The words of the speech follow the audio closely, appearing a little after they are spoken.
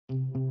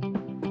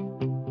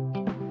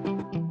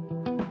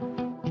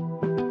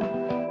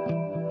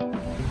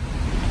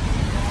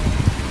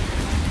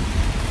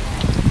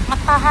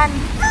matahan.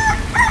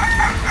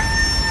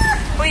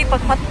 Uy,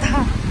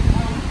 pagmata.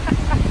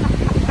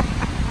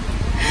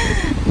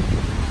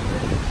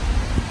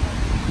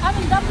 I'm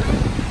in Dublin.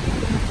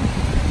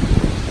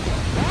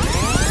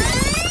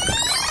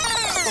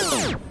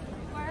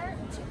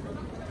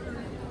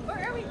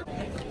 Where are we?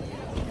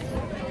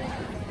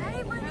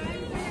 Hey, buddy.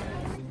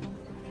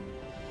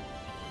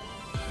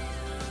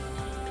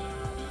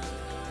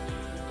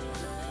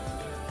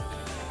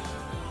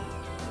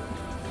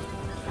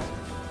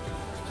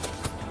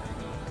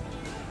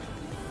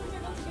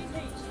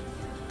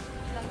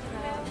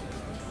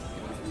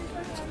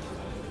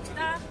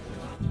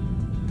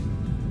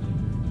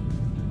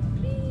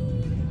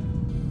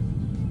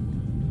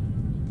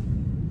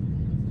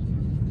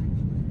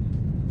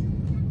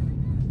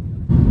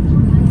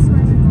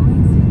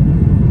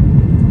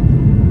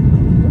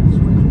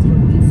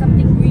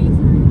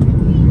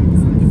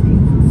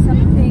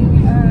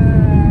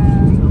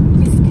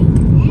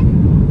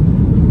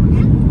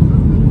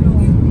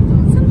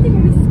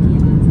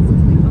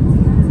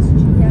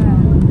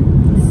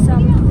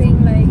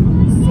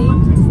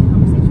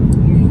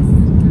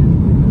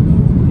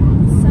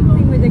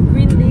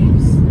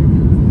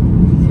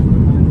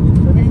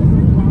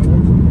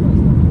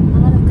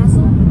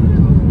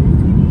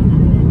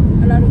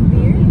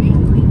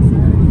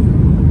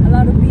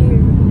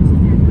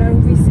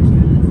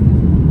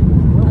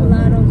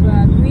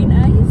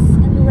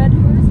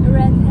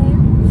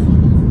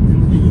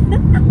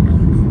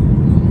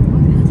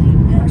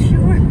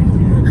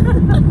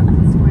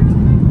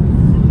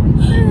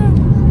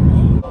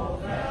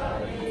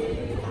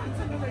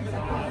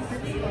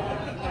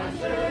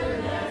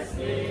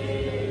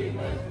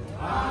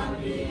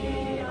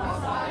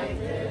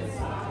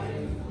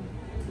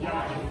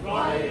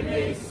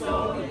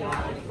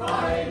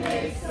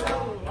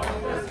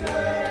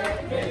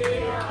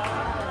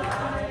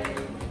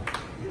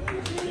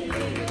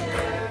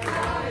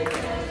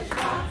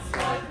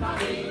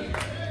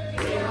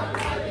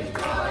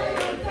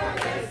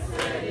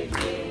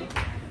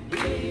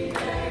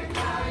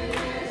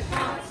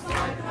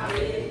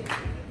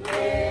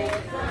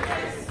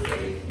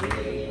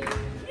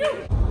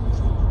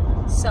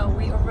 So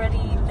we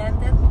already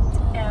landed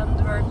and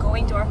we're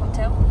going to our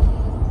hotel.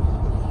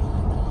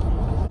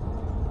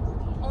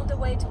 On the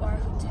way to our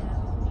hotel.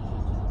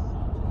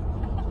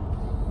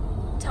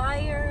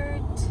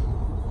 Tired,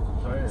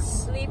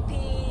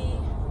 sleepy,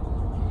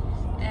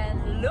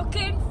 and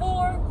looking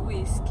for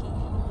whiskey.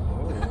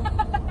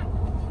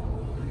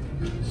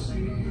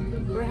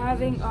 We're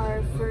having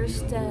our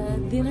first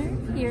dinner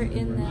here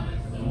in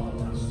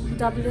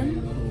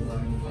Dublin.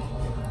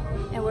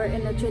 And we're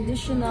in a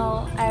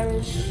traditional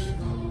Irish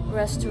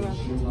restaurant.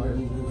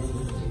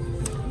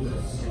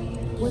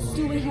 What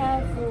do we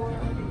have for?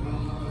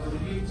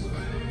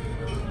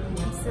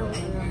 So,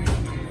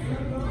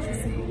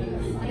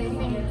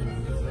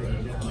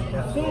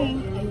 I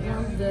think I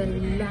want the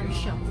lamb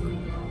chop.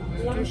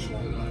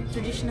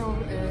 Traditional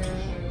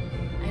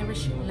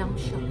Irish lamb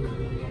chop.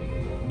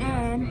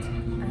 And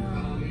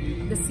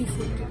the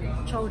seafood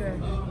chowder.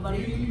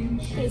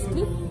 Tastes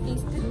good,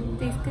 tastes good,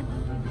 tastes good.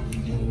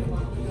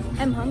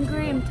 I'm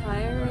hungry, I'm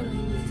tired.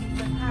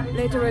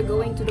 Later we're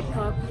going to the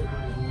pub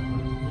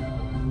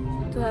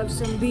to have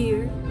some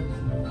beer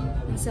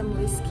and some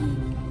whiskey.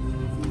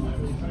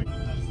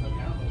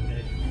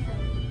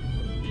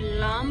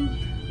 Lamb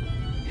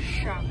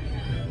chop.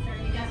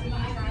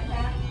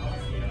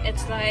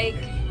 It's like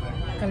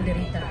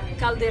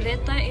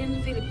caldereta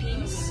in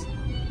Philippines,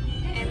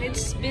 and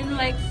it's been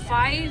like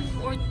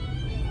 5 or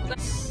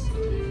less.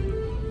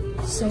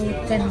 So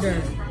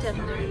tender.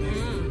 Tender.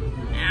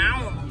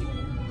 Ow.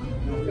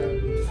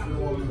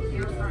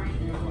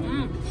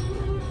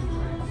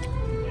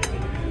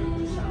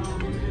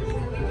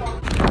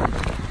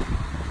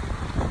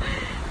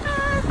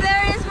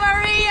 There is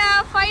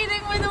Maria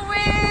fighting with the wind.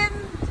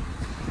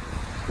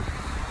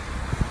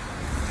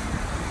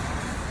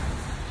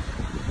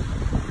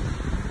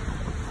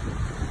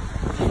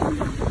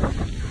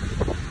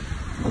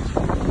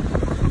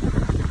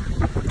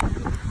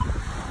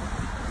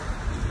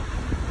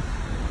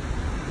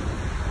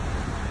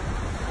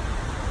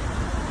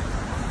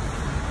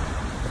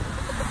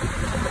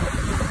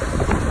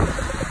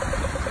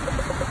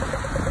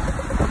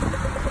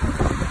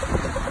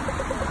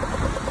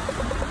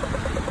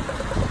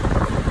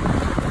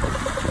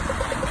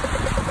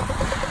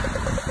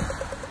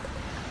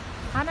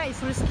 Hannah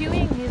is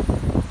rescuing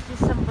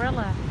his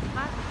umbrella.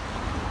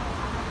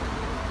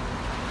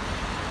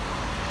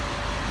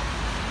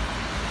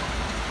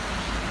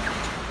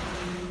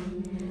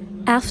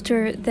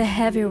 After the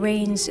heavy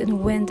rains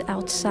and wind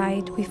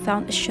outside, we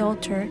found a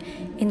shelter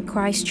in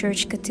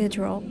Christchurch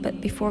Cathedral.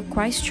 But before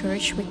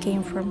Christchurch, we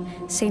came from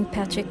St.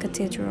 Patrick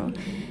Cathedral.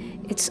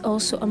 It's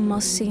also a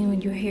must-see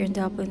when you're here in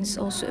Dublin. It's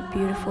also a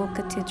beautiful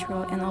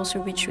cathedral and also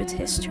rich with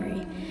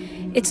history.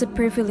 It's a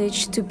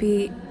privilege to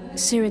be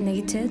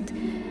serenaded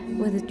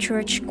with a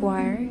church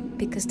choir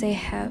because they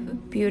have a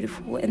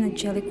beautiful and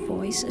angelic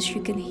voice, as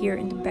you can hear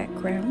in the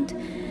background.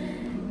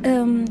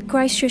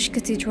 Christchurch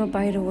Cathedral,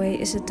 by the way,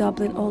 is a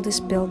Dublin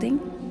oldest building.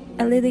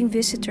 a leading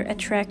visitor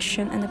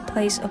attraction and a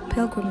place of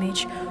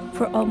pilgrimage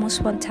for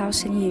almost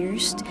 1,000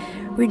 years,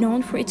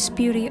 renowned for its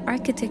beauty,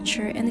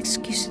 architecture, and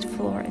exquisite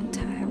floor and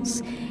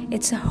tiles.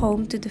 It's a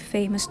home to the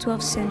famous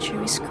 12th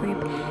century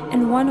script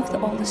and one of the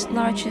oldest,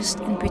 largest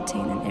in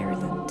Britain and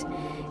Ireland.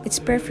 It's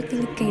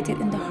perfectly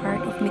located in the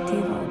heart of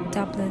medieval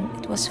Dublin.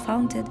 It was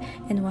founded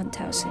in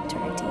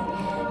 1030.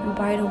 And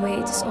by the way,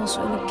 it is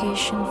also a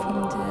location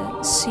from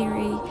the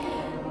series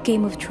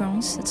Game of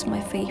Thrones. That's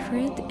my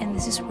favorite. And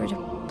this is where the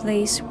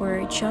place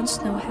where Jon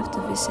Snow have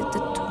to visit the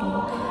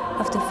tomb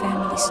of the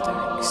family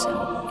Stark.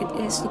 So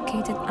it is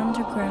located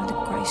underground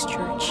at Christ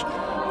Church.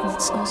 And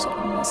it's also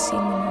a must see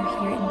when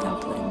you're here in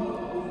Dublin.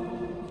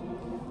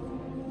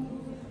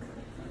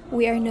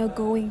 We are now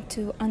going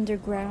to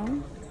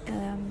underground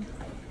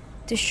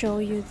to show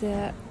you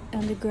the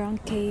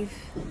underground cave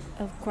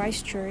of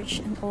Christ Church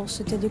and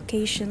also the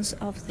locations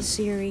of the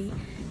series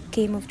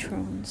Game of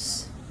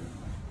Thrones.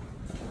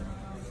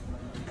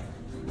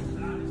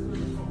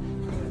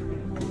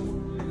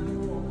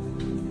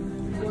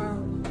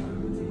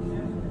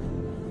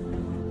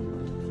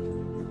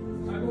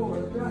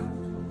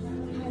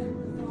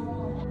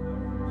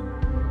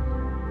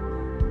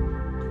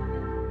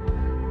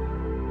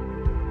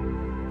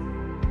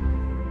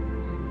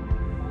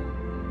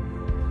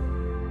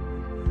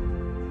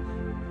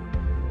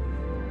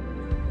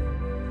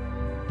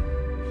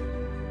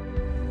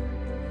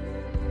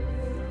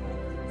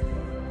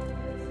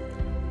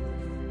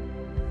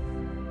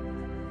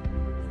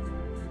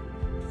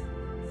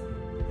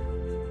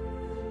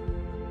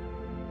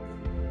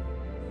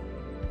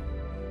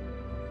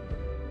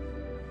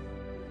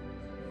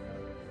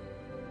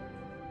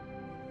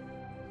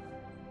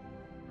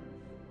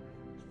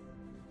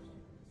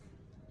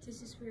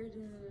 This is where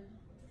the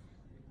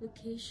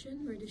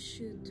location where they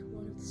shoot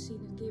one of the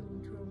scenes of Game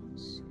of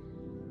Thrones,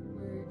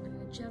 where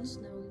Jon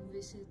Snow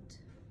visit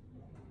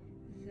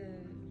the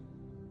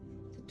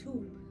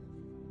tomb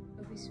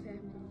of his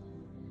family,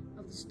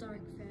 of the Stark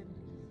family.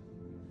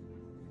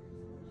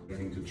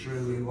 Getting to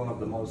truly one of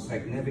the most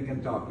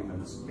significant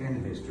documents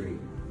in history,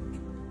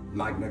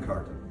 Magna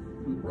Carta,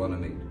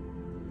 Runnymede.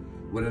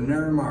 With a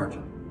narrow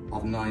margin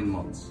of 9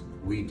 months,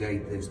 we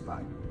date this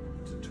back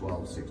to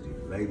 1260.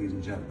 Ladies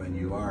and gentlemen,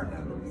 you are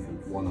now looking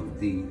at one of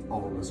the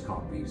oldest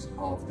copies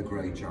of the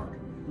Great Charter,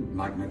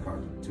 Magna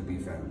Carta, to be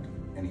found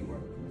anywhere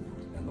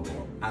in the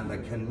world. And the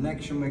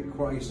connection with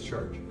Christ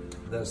Church,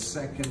 the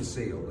second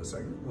seal, the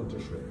second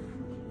unterschrift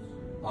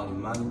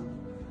on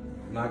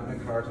Magna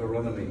Carta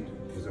Runnymede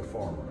is a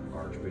former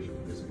Archbishop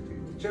of this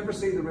cathedral. Did you ever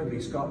see the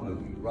Ridley Scott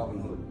movie, Robin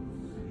Hood?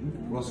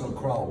 Russell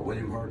Crowe,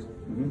 William Hurt?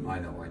 I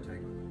know, I take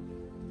it.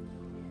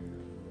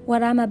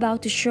 What I'm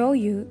about to show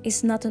you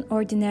is not an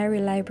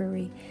ordinary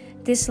library.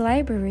 This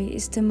library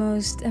is the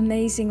most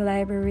amazing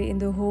library in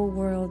the whole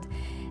world,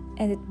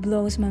 and it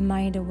blows my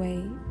mind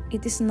away.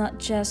 It is not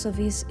just of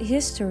its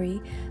history,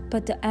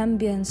 but the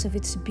ambience of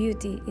its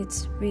beauty.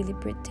 It's really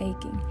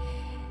breathtaking.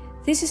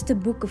 This is the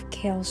Book of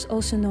Kells,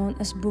 also known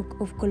as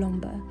Book of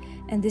Columba,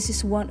 and this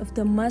is one of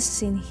the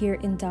must-see here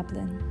in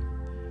Dublin.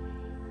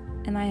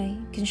 And I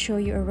can show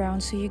you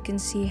around so you can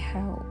see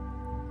how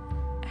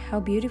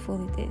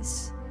beautiful it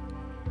is.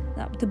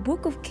 Now, the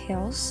Book of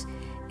Kells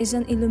is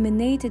an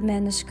illuminated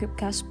manuscript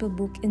gospel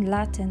book in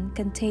Latin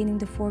containing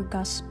the 4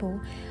 Gospels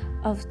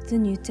of the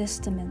New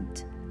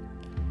Testament.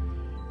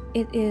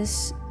 It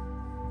is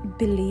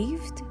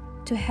believed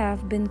to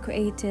have been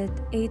created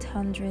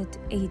 800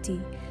 AD.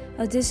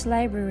 Now, this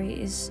library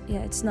is,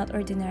 it's not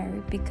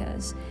ordinary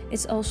because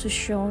it's also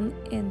shown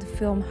in the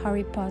film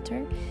Harry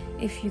Potter.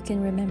 If you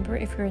can remember,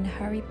 if you're in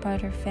Harry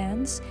Potter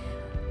fans,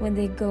 when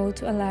they go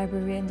to a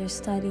library and they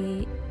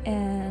study,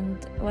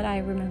 and what I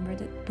remember,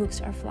 that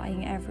books are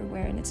flying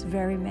everywhere and it's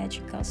very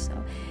magical. So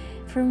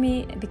for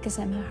me, because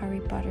I'm a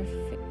Harry Potter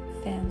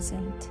fan,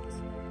 and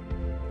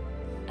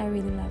I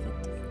really love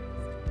it.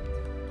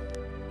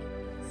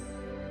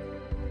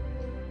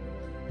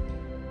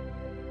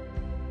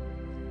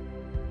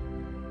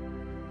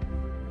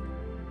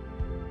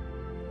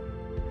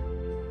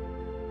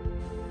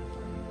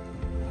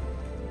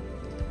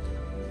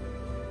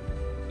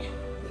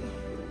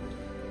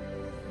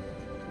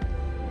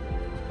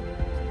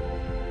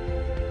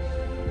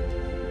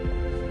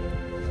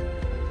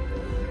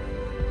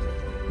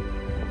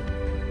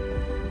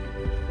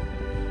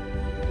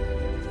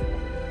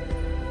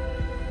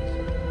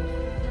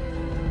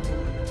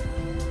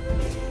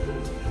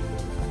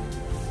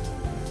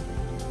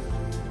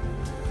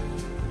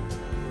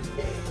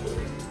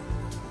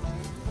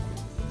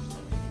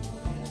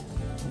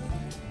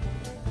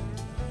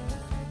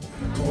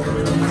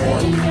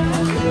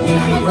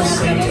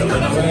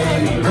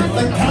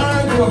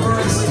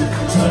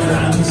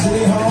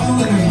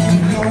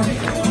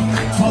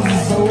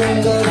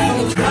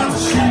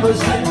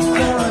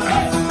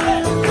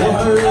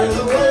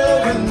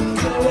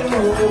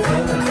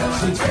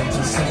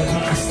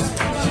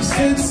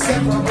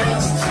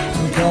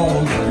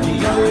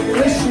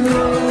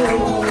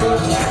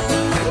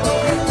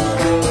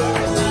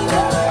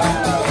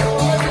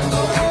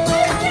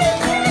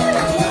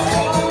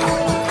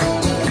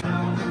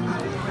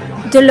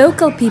 The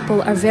local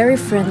people are very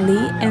friendly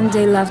and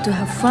they love to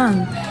have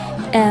fun.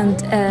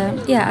 And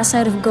yeah,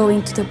 aside of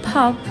going to the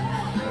pub,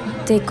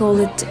 they call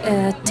it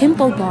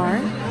Temple Bar.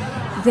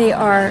 They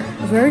are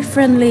very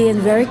friendly and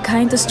very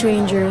kind to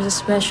strangers,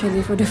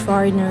 especially for the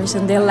foreigners,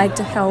 and they like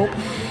to help.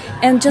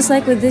 And just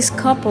like with this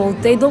couple,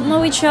 they don't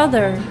know each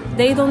other.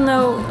 They don't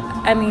know,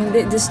 I mean,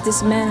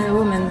 this man and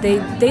woman, they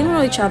don't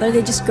know each other.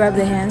 They just grab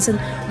their hands, and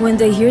when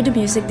they hear the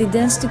music, they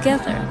dance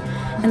together.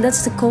 And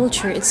that's the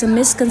culture. It's a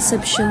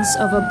misconceptions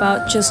of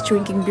about just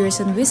drinking beers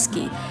and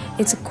whiskey.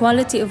 It's a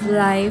quality of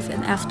life,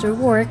 and after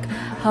work,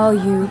 how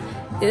you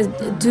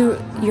do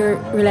your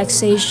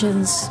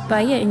relaxations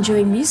by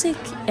enjoying music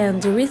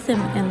and the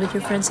rhythm and with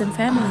your friends and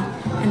family.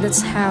 And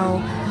that's how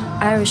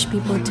Irish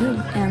people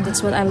do, and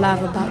that's what I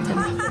love about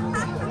them.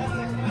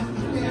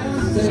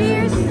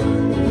 Cheers!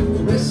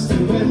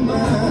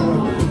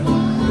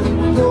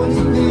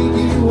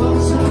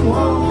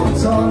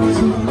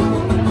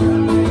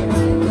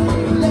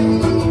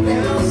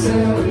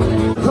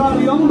 Crowd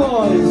of young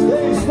boys,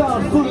 they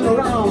start fooling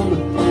around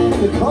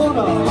in the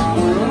corner.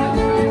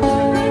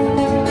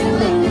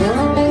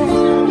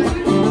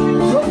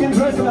 Drunken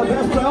dressed in their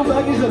best brown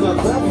baggies and their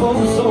best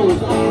bone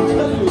souls. I'll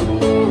tell you.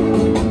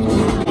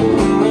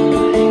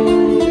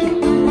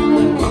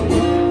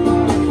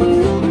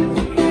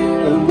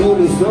 And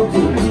notice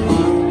something.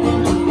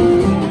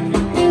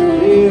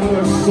 They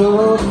are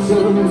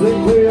sometimes they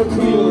play a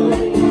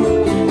Creole.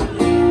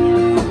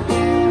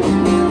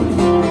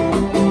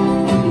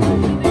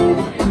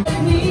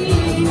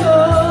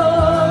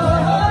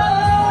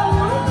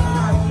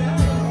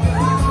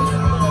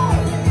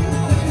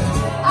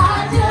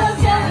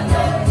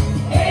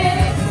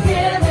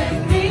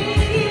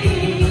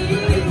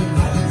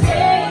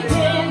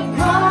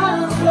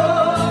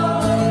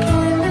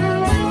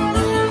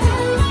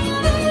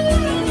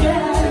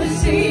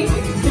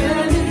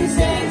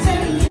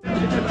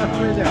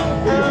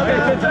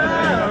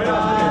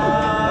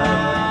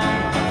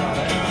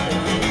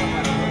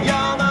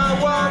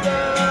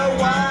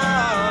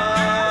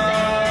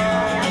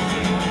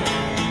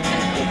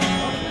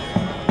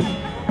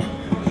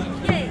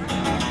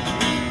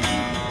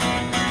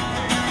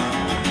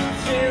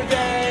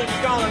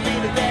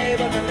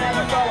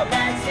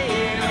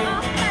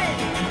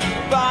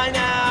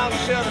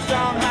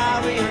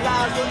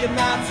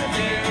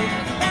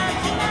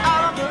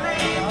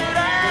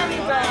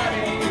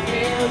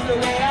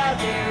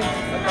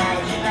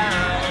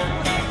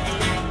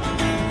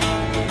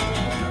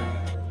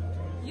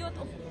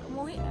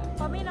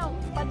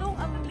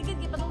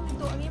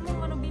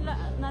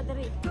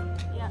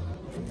 Yeah.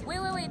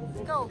 Wait.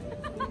 Go.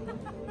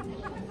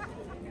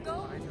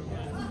 Go.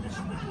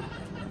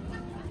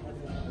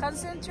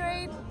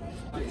 Concentrate.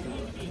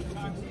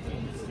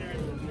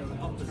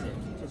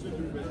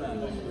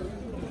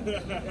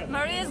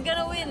 Maria's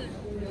gonna win.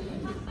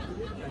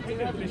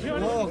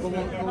 No,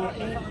 como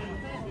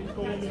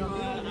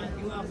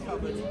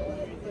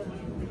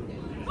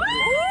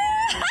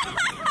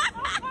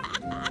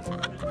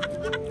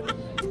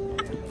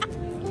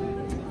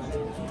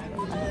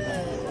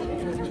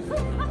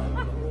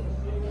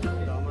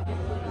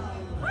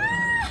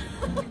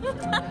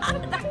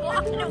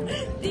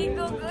Di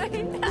ko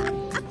good.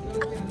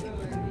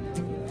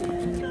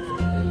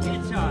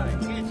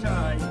 Good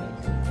try.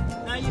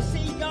 Now you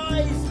see,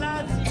 guys,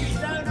 lads, if you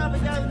don't have a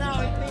go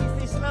now, it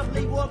means this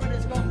lovely woman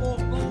has got more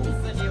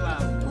balls than you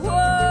have.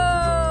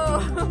 Whoa!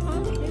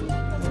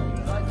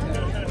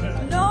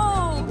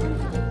 No!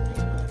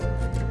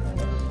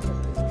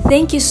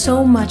 Thank you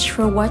so much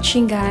for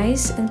watching,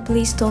 guys, and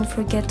please don't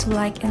forget to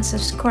like and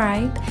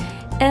subscribe.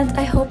 And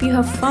I hope you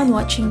have fun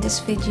watching this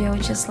video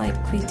just like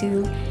we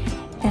do.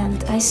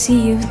 And I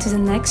see you to the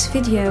next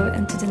video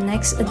and to the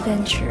next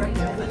adventure.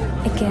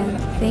 Again,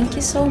 thank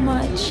you so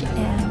much,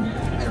 and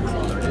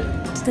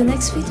to the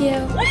next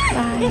video.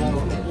 Bye.